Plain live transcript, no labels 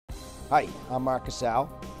Hi, I'm Mark Casal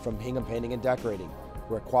from Hingham Painting and Decorating,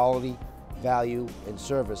 where quality, value, and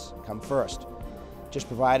service come first. Just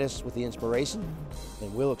provide us with the inspiration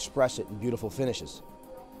and we'll express it in beautiful finishes.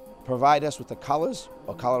 Provide us with the colors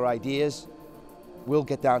or color ideas. We'll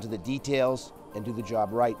get down to the details and do the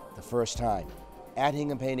job right the first time. At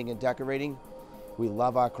Hingham Painting and Decorating, we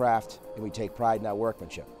love our craft and we take pride in our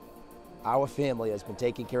workmanship. Our family has been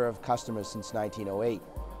taking care of customers since 1908.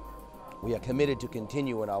 We are committed to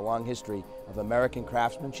continue in our long history of American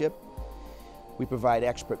craftsmanship. We provide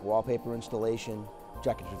expert wallpaper installation,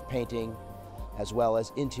 decorative painting, as well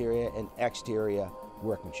as interior and exterior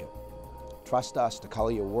workmanship. Trust us to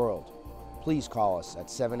color your world. Please call us at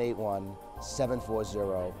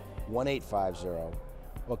 781-740-1850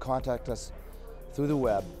 or contact us through the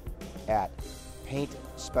web at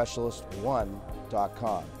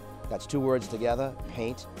paintspecialist1.com. That's two words together,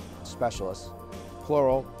 paint specialist,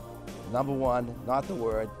 plural, number one, not the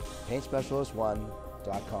word,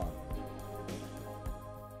 paintspecialist1.com.